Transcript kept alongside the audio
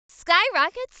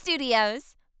Skyrocket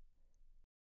Studios.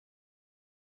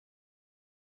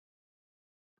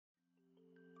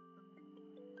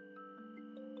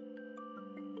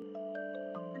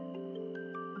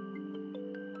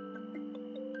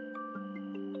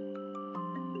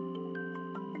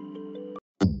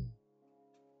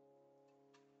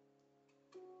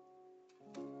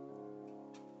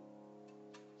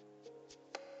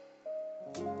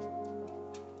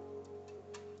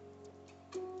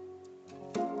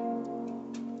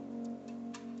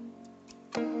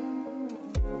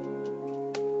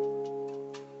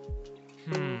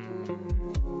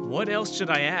 What else should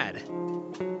I add?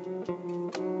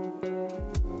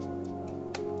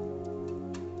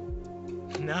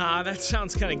 Nah, that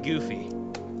sounds kind of goofy.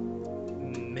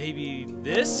 Maybe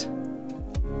this?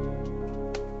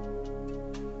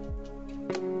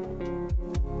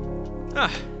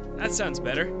 Ah, that sounds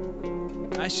better.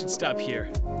 I should stop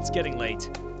here. It's getting late.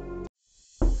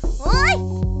 What?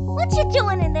 What you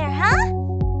doing in there, huh?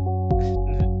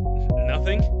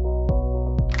 Nothing?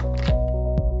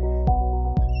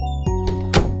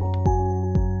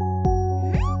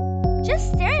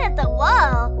 Just staring at the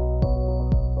wall.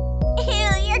 Ew,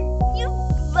 you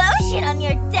lotion on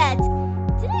your desk.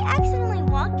 Did I accidentally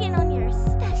walk in on your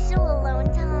special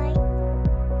alone time?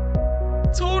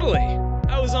 Totally.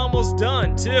 I was almost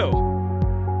done, too.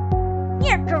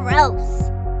 You're gross.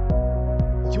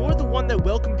 You're the one that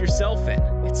welcomed yourself in.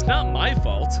 It's not my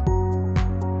fault.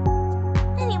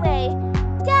 Anyway,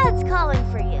 Dad's calling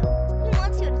for you. He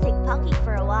wants you to take Pocky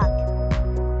for a walk.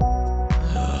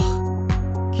 Ugh.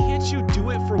 Can't you do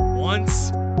it for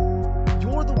once?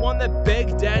 You're the one that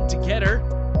begged Dad to get her,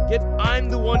 yet I'm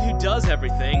the one who does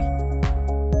everything.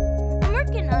 I'm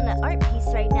working on an art piece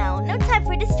right now. No time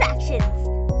for distractions.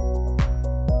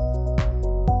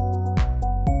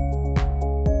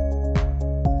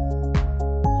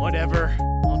 Whatever.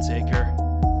 I'll take her.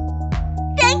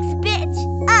 Thanks, bitch.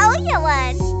 I owe you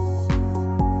one.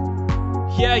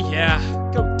 Yeah.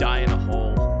 Go die in a hole.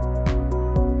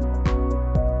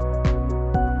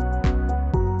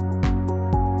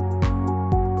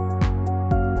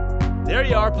 There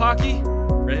you are, Pocky.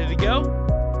 Ready to go?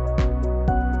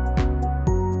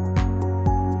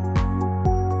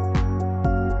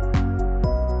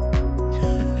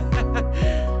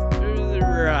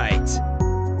 Right.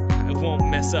 I won't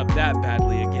mess up that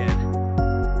badly again.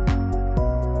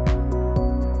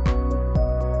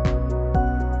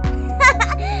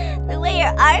 The way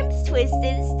your arm's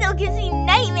twisted still gives me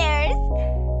nightmares.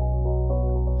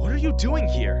 What are you doing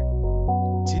here?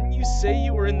 Didn't you say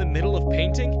you were in the middle of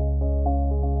painting?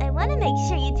 I want to make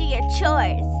sure you do your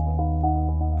chores.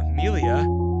 Amelia,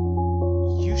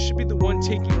 you should be the one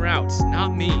taking her out,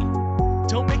 not me.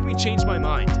 Don't make me change my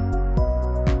mind.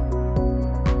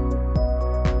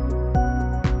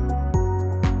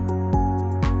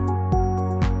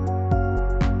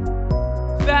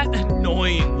 That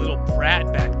annoying little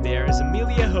brat back there is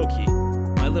Amelia Hoki,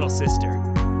 my little sister.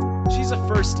 She's a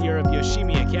first year of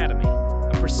Yoshimi Academy,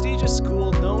 a prestigious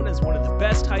school known as one of the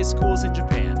best high schools in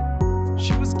Japan.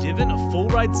 She was given a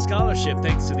full-ride scholarship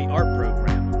thanks to the art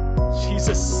program. She's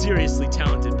a seriously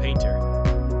talented painter.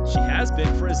 She has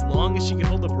been for as long as she can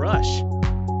hold a brush.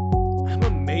 I'm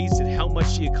amazed at how much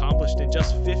she accomplished in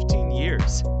just 15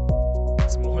 years.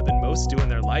 It's more than most do in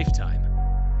their lifetime.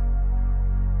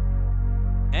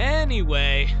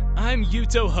 Anyway, I'm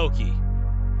Yuto Hoki.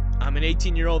 I'm an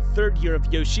 18-year-old third year of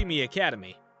Yoshimi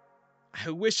Academy.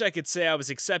 I wish I could say I was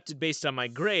accepted based on my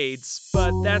grades,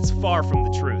 but that's far from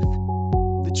the truth.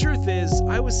 The truth is,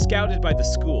 I was scouted by the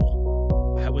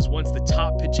school. I was once the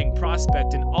top pitching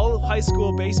prospect in all of high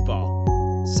school baseball,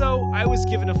 so I was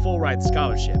given a full-ride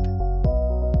scholarship.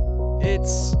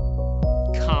 It's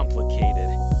complicated,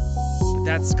 but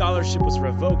that scholarship was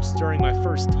revoked during my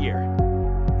first year.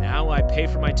 Now I pay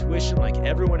for my tuition like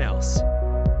everyone else.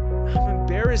 I'm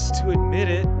embarrassed to admit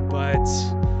it, but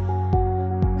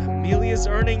Amelia's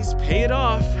earnings pay it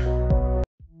off.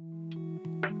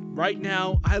 Right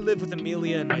now, I live with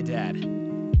Amelia and my dad.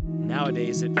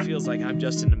 Nowadays, it feels like I'm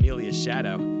just in Amelia's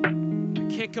shadow. I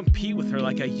can't compete with her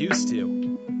like I used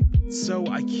to. So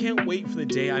I can't wait for the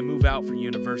day I move out for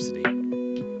university.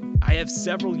 I have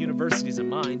several universities in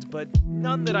mind, but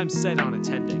none that I'm set on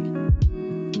attending.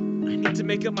 I need to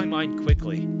make up my mind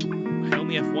quickly. I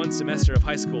only have one semester of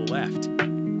high school left.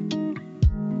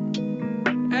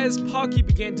 As Pocky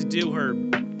began to do her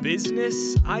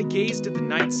business, I gazed at the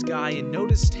night sky and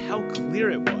noticed how clear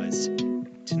it was.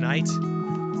 Tonight,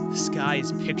 the sky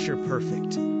is picture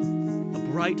perfect. A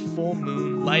bright full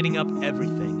moon lighting up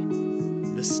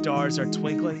everything. The stars are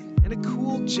twinkling and a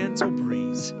cool, gentle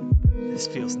breeze. This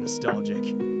feels nostalgic.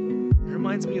 It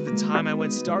reminds me of the time I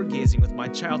went stargazing with my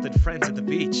childhood friends at the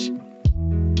beach.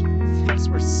 Things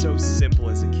were so simple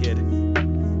as a kid.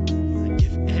 I'd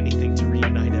give anything to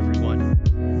reunite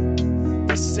everyone.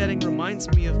 This setting reminds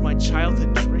me of my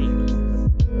childhood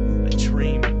dream. A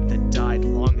dream that died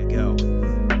long ago.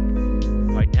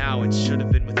 By now, it should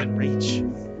have been within reach.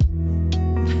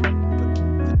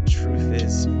 But the truth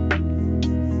is,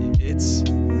 it's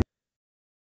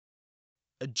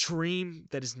a dream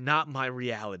that is not my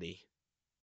reality.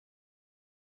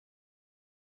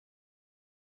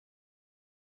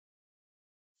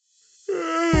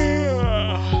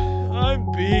 I'm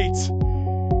beat.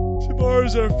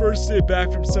 Tomorrow's our first day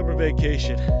back from summer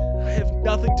vacation. I have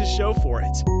nothing to show for it.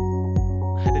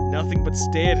 I did nothing but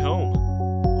stay at home.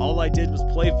 All I did was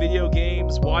play video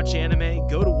games, watch anime,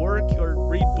 go to work, or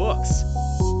read books.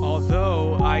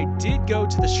 Although I did go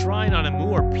to the shrine on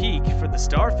Amur Peak for the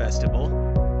Star Festival.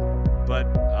 But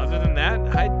other than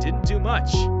that, I didn't do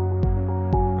much.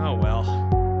 Oh well.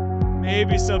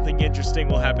 Maybe something interesting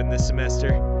will happen this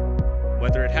semester.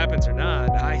 Whether it happens or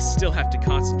not, I still have to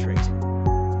concentrate.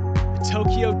 The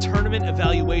Tokyo tournament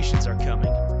evaluations are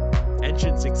coming.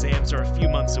 Entrance exams are a few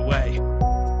months away.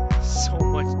 So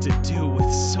much to do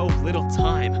with so little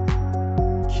time.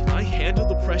 Can I handle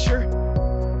the pressure?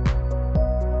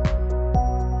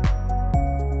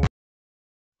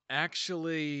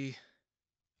 Actually,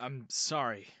 I'm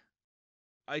sorry.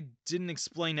 I didn't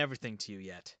explain everything to you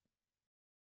yet.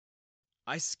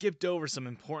 I skipped over some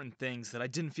important things that I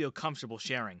didn't feel comfortable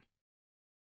sharing.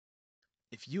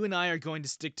 If you and I are going to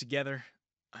stick together,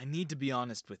 I need to be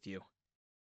honest with you.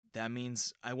 That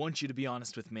means I want you to be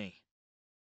honest with me.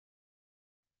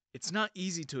 It's not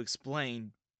easy to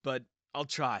explain, but I'll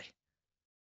try.